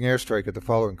 Requesting airstrike at the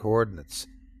following coordinates.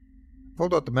 I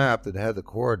pulled out the map that had the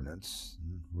coordinates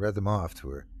and read them off to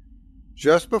her.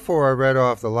 Just before I read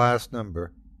off the last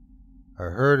number, I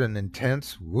heard an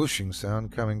intense whooshing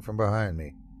sound coming from behind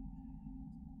me.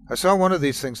 I saw one of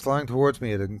these things flying towards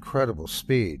me at incredible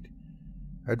speed.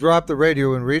 I dropped the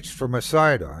radio and reached for my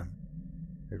sidearm.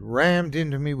 It rammed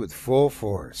into me with full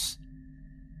force.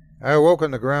 I awoke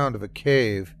on the ground of a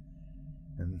cave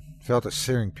and felt a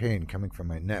searing pain coming from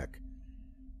my neck.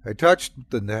 I touched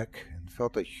the neck and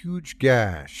felt a huge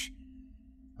gash.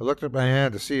 I looked at my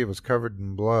hand to see it was covered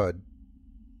in blood.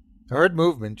 I heard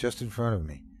movement just in front of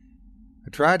me. I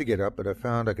tried to get up, but I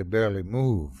found I could barely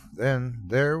move. Then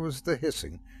there was the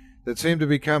hissing that seemed to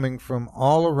be coming from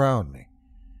all around me.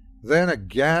 Then a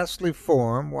ghastly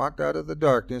form walked out of the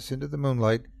darkness into the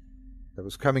moonlight that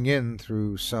was coming in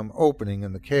through some opening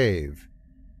in the cave.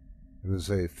 It was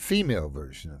a female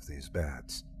version of these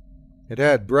bats. It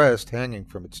had breast hanging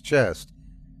from its chest.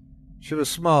 She was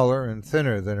smaller and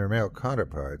thinner than her male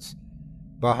counterparts.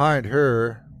 Behind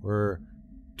her were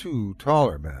 2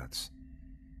 taller bats.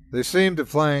 They seemed to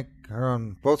flank her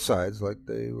on both sides like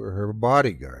they were her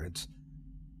bodyguards.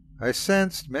 I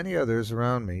sensed many others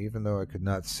around me, even though I could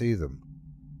not see them.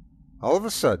 All of a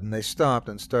sudden, they stopped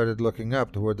and started looking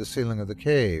up toward the ceiling of the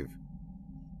cave.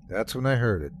 That's when I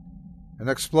heard it. An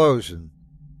explosion.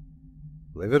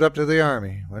 Leave it up to the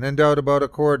army. When in doubt about a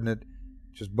coordinate,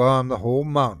 just bomb the whole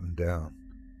mountain down.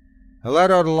 I let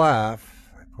out a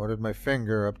laugh. I pointed my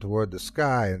finger up toward the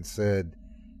sky and said,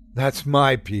 "That's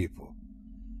my people."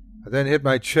 I then hit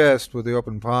my chest with the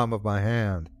open palm of my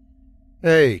hand.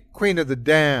 "Hey, Queen of the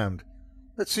Damned,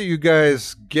 let's see you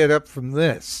guys get up from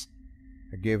this."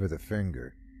 I gave her the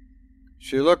finger.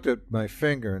 She looked at my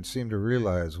finger and seemed to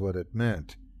realize what it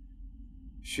meant.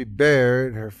 She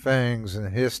bared her fangs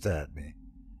and hissed at me.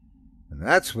 And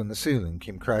that's when the ceiling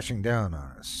came crashing down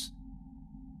on us.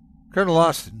 "Colonel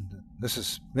Austin, this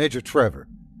is Major Trevor.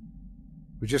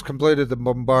 We just completed the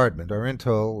bombardment. Our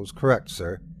intel was correct,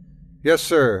 sir." "Yes,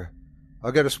 sir.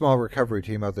 I'll get a small recovery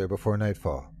team out there before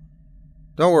nightfall."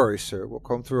 "Don't worry, sir. We'll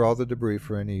comb through all the debris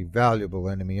for any valuable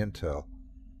enemy intel.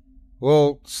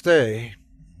 We'll stay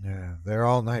there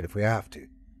all night if we have to."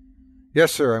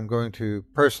 "Yes, sir. I'm going to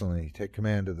personally take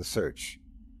command of the search."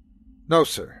 "No,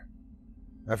 sir.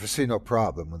 I foresee no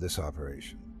problem with this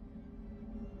operation."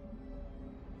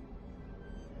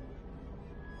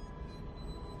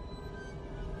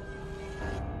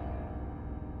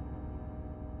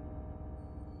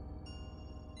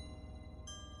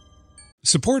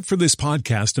 Support for this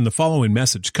podcast and the following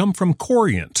message come from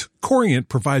Corient. Corient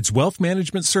provides wealth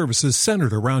management services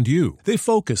centered around you. They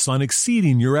focus on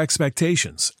exceeding your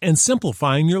expectations and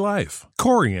simplifying your life.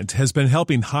 Corient has been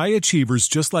helping high achievers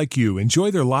just like you enjoy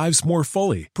their lives more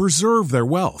fully, preserve their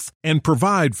wealth, and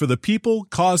provide for the people,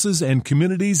 causes, and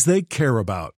communities they care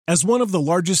about. As one of the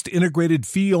largest integrated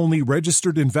fee-only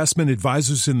registered investment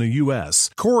advisors in the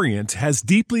U.S., Corient has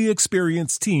deeply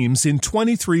experienced teams in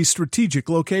 23 strategic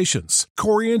locations.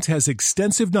 Corient has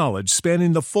extensive knowledge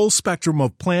spanning the full spectrum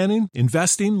of planning,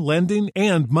 investing, lending,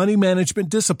 and money management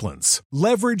disciplines.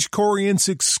 Leverage Corient's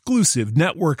exclusive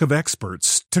network of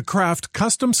experts to craft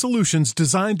custom solutions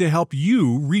designed to help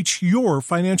you reach your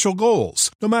financial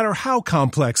goals, no matter how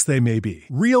complex they may be.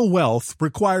 Real wealth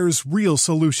requires real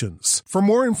solutions. For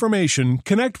more information,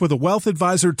 connect with a wealth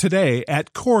advisor today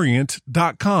at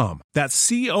Corient.com. That's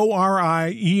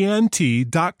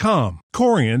Corient.com.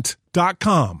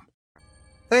 Corient.com.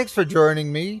 Thanks for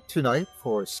joining me tonight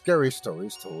for Scary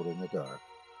Stories Told in the Dark.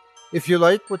 If you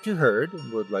like what you heard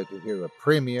and would like to hear a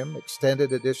premium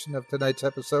extended edition of tonight's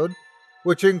episode,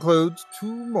 which includes 2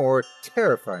 more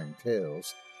terrifying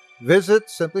tales, visit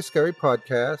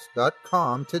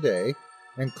simplyscarypodcast.com today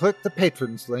and click the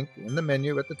Patrons link in the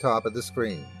menu at the top of the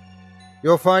screen.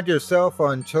 You'll find yourself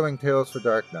on Chilling Tales for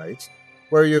Dark Nights,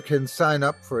 where you can sign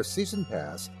up for a season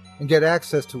pass and get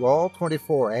access to all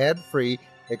 24 ad-free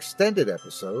extended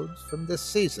episodes from this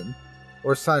season,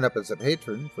 or sign up as a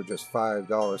patron for just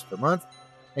 $5 per month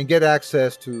and get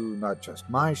access to not just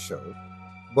my show,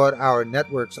 but our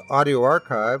network's audio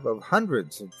archive of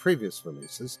hundreds of previous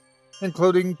releases,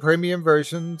 including premium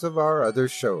versions of our other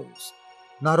shows.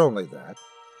 Not only that,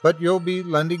 but you'll be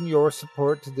lending your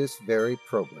support to this very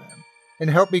program and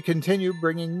help me continue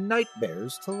bringing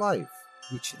nightmares to life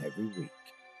each and every week.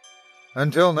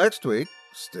 Until next week,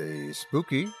 stay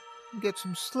spooky and get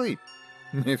some sleep,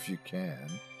 if you can.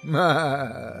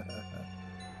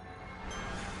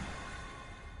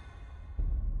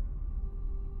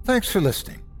 Thanks for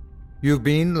listening. You've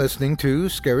been listening to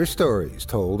Scary Stories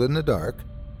Told in the Dark,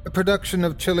 a production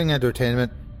of Chilling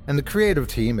Entertainment and the creative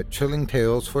team at Chilling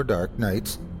Tales for Dark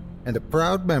Nights, and a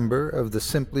proud member of the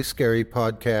Simply Scary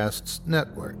Podcasts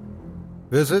network.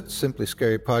 Visit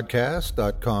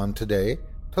simplyscarypodcast.com today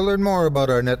to learn more about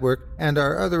our network and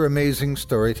our other amazing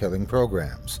storytelling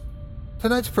programs.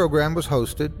 Tonight's program was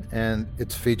hosted, and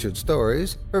its featured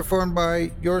stories performed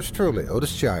by yours truly,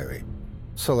 Otis Gyrie.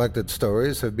 Selected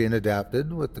stories have been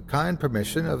adapted with the kind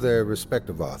permission of their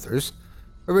respective authors.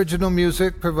 Original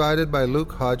music provided by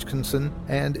Luke Hodgkinson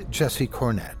and Jesse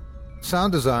Cornett.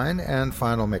 Sound design and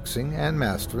final mixing and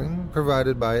mastering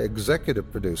provided by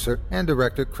executive producer and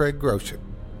director Craig Groshek.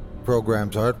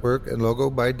 Program's artwork and logo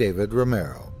by David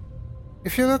Romero.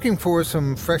 If you're looking for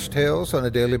some fresh tales on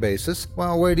a daily basis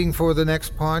while waiting for the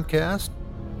next podcast,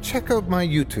 check out my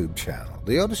YouTube channel,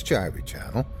 the Otis Gyrie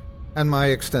channel, and my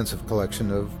extensive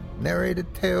collection of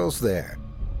narrated tales there.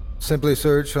 Simply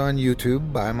search on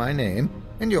YouTube by my name,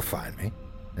 and you'll find me.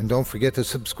 And don't forget to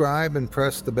subscribe and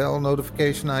press the bell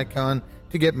notification icon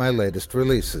to get my latest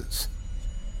releases.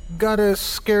 Got a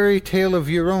scary tale of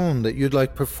your own that you'd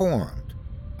like performed?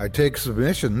 I take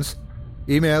submissions.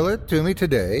 Email it to me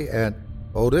today at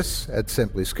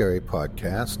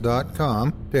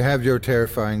otis@simplyscarypodcast.com to have your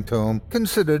terrifying tome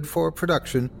considered for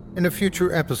production in a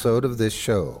future episode of this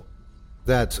show.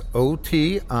 That's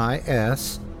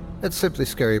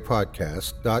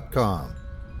otis@simplyscarypodcast.com.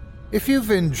 If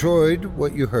you've enjoyed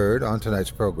what you heard on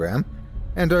tonight's program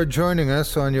and are joining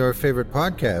us on your favorite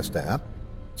podcast app,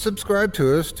 subscribe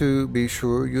to us to be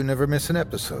sure you never miss an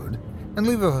episode, and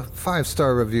leave a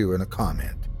 5-star review and a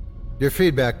comment. Your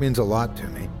feedback means a lot to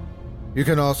me. You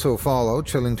can also follow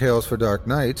Chilling Tales for Dark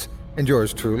Nights and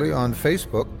yours truly on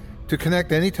Facebook to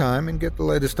connect anytime and get the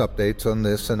latest updates on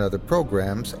this and other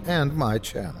programs and my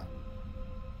channel.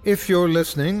 If you're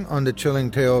listening on the Chilling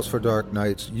Tales for Dark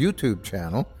Nights YouTube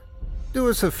channel, do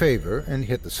us a favor and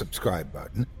hit the subscribe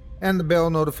button and the bell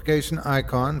notification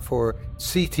icon for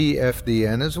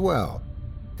CTFDN as well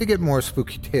to get more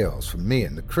spooky tales from me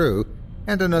and the crew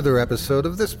and another episode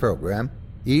of this program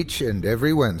each and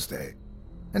every Wednesday.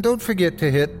 And don't forget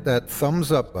to hit that thumbs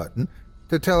up button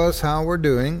to tell us how we're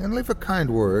doing and leave a kind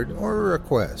word or a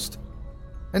request.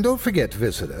 And don't forget to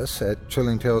visit us at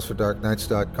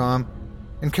chillingtalesfordarknights.com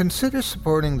and consider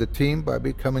supporting the team by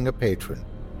becoming a patron.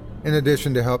 In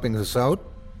addition to helping us out,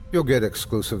 you'll get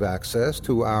exclusive access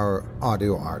to our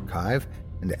audio archive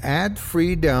and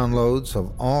ad-free downloads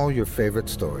of all your favorite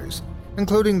stories,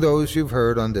 including those you've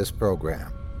heard on this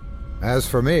program. As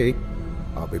for me,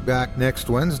 I'll be back next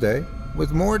Wednesday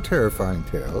with more terrifying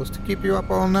tales to keep you up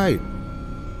all night.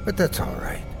 But that's all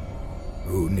right.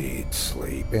 Who needs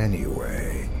sleep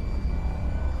anyway?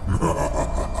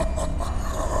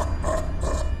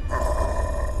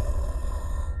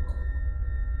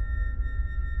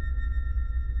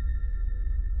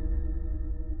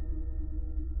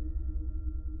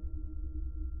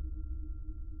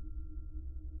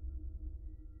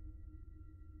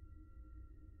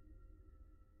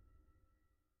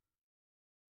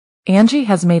 Angie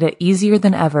has made it easier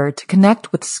than ever to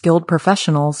connect with skilled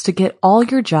professionals to get all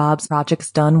your jobs projects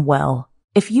done well.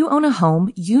 If you own a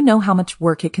home, you know how much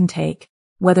work it can take,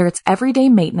 whether it's everyday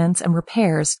maintenance and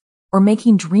repairs or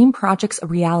making dream projects a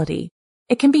reality.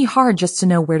 It can be hard just to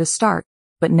know where to start,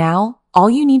 but now all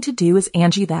you need to do is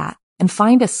Angie that and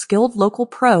find a skilled local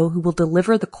pro who will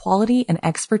deliver the quality and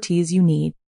expertise you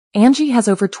need. Angie has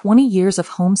over 20 years of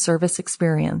home service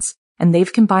experience, and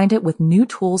they've combined it with new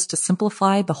tools to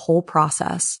simplify the whole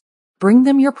process. Bring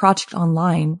them your project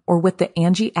online or with the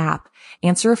Angie app,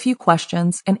 answer a few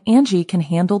questions, and Angie can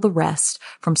handle the rest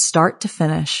from start to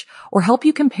finish or help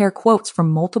you compare quotes from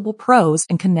multiple pros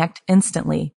and connect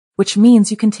instantly, which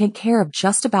means you can take care of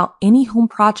just about any home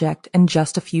project in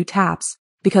just a few taps.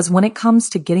 Because when it comes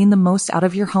to getting the most out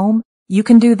of your home, you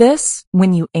can do this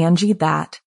when you Angie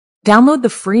that. Download the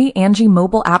free Angie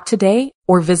mobile app today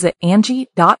or visit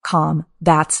Angie.com.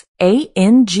 That's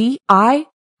ANGI.com.